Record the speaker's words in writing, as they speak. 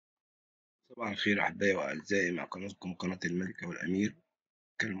صباح الخير أحبائي وأعزائي مع قناتكم قناة الملكة والأمير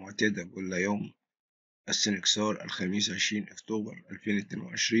كالمعتادة كل يوم السنكسار الخميس 20 أكتوبر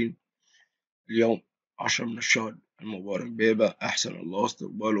 2022. اليوم 10 من الشهر المبارك بابا أحسن الله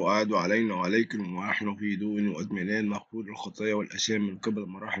استقباله وأعاده علينا وعليكم ونحن في دون وأدمنان مغفور الخطايا والأثام من قبل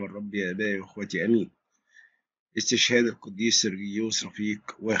مراحم الرب يا آبائي وإخوتي آمين. استشهاد القديس سرجيوس رفيق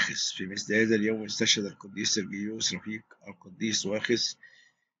واخس. في مثل هذا اليوم استشهد القديس سرجيوس رفيق القديس واخس.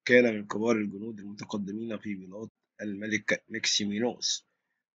 كان من كبار الجنود المتقدمين في بلاد الملك مكسيمينوس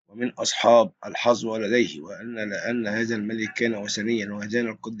ومن أصحاب الحظوة لديه، لأن هذا الملك كان وثنيا، وهذان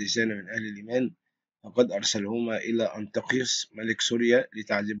القديسان من أهل الإيمان، فقد أرسلهما إلى أنطاكيوس ملك سوريا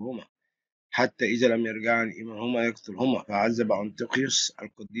لتعذيبهما، حتى إذا لم يرجعا عن إيمانهما يقتلهما. فعذب أنطاكيوس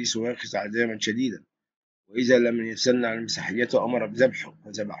القديس واخس عذابا شديدا، وإذا لم يسن عن مسيحيته أمر بذبحه،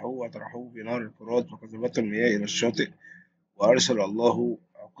 فذبحوه وطرحوه في نهر الفرات، فقذفته المياه إلى الشاطئ. وأرسل الله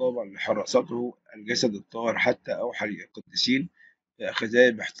عقابا لحراسته الجسد الطاهر حتى أوحى للقديسين، فأخذاه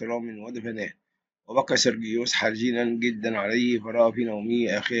باحترام ودفناه. وبقى سرجيوس حزينا جدا عليه، فرأى في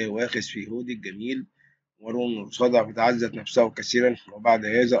نومه أخاه واخس في هود الجميل ورون الصدع، فتعزت نفسه كثيرا. وبعد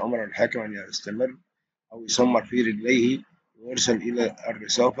هذا أمر الحاكم أن يستمر أو يسمر في رجليه ويرسل إلى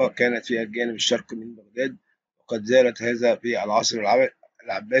الرصافة، كانت في الجانب الشرقي من بغداد. وقد زالت هذا في العصر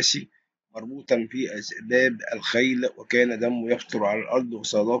العباسي مربوطا في أسباب الخيل، وكان دمه يفطر على الأرض.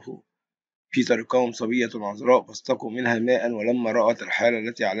 وصادفوا في طريقهم صبية عذراء فاستقوا منها ماء، ولما رأت الحالة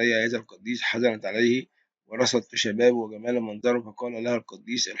التي عليها هذا القديس حزنت عليه ورست في شبابه وجمال منظره، فقال لها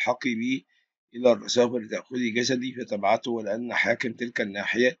القديس: الحقي بي إلى الرصافة لتأخذي جسدي. فتبعته، ولأن حاكم تلك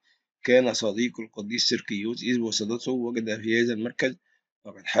الناحية كان صديق القديس سيركيوس إذ وصلته وجد في هذا المركز،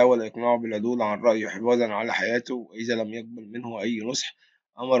 فقد حاول إقناعه بالعدول عن رأيه حفاظا على حياته. وإذا لم يقبل منه أي نصح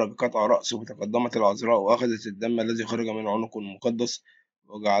أمر بقطع رأسه. فتقدمت العذراء وأخذت الدم الذي خرج من عنقه المقدس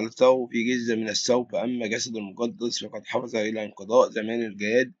وجعلته في جزء من الثوب. فأما جسد المقدس فقد حفظ إلى انقضاء زمان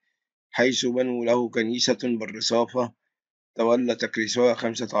الجهاد، حيث بنوا له كنيسة بالرصافة. تولى تكريسها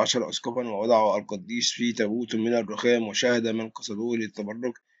 15 أسقفا، ووضعوا القديس في تابوت من الرخام، وشهد من قصدوه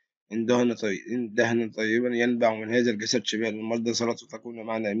للتبرك إن دهنا طيبا ينبع من هذا الجسد شفاء للمرضى. صلاة تكون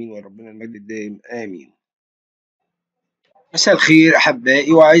معنا آمين، وربنا المجد الدائم آمين. مساء الخير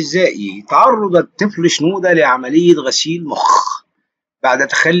أحبائي وأعزائي. تعرض الطفل شنودة لعملية غسيل مخ بعد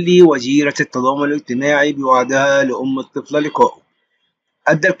تخلي وزيرة التضامن الاجتماعي بوعدها لأم الطفل لقائه.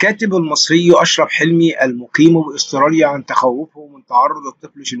 أدى الكاتب المصري أشرف حلمي المقيم بأستراليا عن تخوفه من تعرض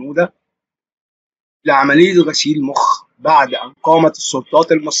الطفل شنودة لعملية غسيل مخ بعد أن قامت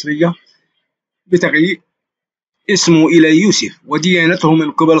السلطات المصرية بتغيير اسمه إلى يوسف وديانته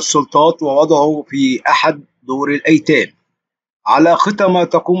من قبل السلطات، ووضعه في أحد دور الأيتام على خطى ما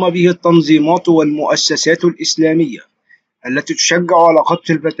تقوم به التنظيمات والمؤسسات الإسلامية التي تشجع على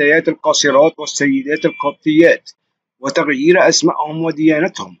قتل الفتيات القاصرات والسيدات القبطيات وتغيير أسمائهم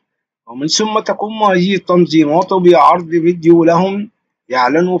وديانتهم. ومن ثم تقوم هذه التنظيمات بعرض فيديو لهم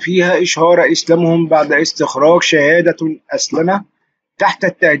يعلنوا فيها إشهار إسلامهم بعد استخراج شهادة أسلمة تحت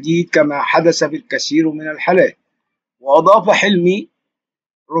التهديد، كما حدث في الكثير من الحالات. وأضاف حلمي: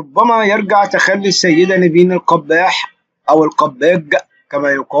 ربما يرجع تخلي السيدة نيفين القباح أو القباج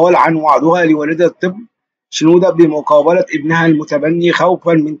كما يقال عن وعدها لوالدة الطفل شنودة بمقابلة ابنها المتبني،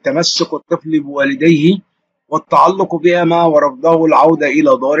 خوفا من تمسك الطفل بوالديه والتعلق بهما ورفضه العودة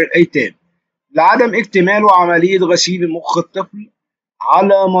إلى دار الأيتام لعدم اكتمال عملية غسيل مخ الطفل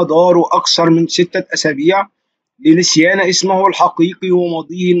على مدار أكثر من 6 أسابيع لنسيان اسمه الحقيقي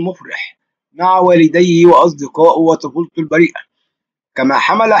وماضيه المفرح مع والديه وأصدقائه وطفولته البريئة. كما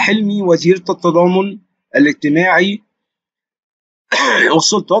حمل حلمي وزيرة التضامن الاجتماعي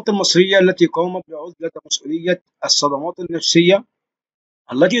والسلطات المصرية التي قامت بعزلة مسؤولية الصدمات النفسية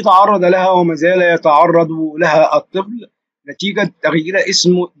التي تعرض لها وما زال يتعرض لها الطفل نتيجة تغيير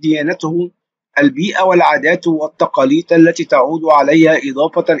اسم ديانته، البيئة والعادات والتقاليد التي تعود عليها،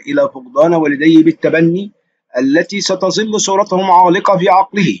 إضافة إلى فقدان والديه بالتبني التي ستظل صورتهم عالقة في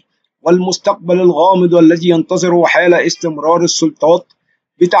عقله، والمستقبل الغامض الذي ينتظره حال استمرار السلطات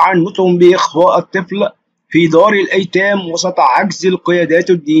بتعنتهم بإخفاء الطفل في دار الأيتام وسط عجز القيادات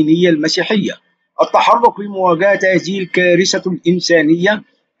الدينية المسيحية. التحرك لمواجهة هذه الكارثة الإنسانية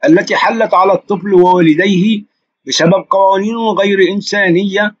التي حلت على الطفل ووالديه بسبب قوانين غير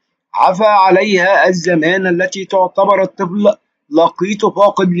إنسانية عفى عليها الزمان، التي تعتبر الطفل لقيط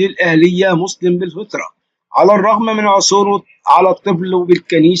فاقد للأهلية مسلم بالفطرة على الرغم من عثوره على الطفل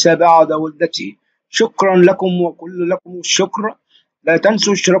بالكنيسة بعد ولدته. شكرا لكم وكل لكم الشكر. لا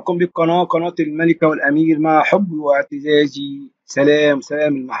تنسوا اشتراككم بالقناة، قناة الملكة والأمير، مع حبي واعتزازي. سلام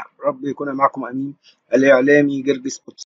سلام المحب، رب يكون معكم أمين. الإعلامي جرجس قدس.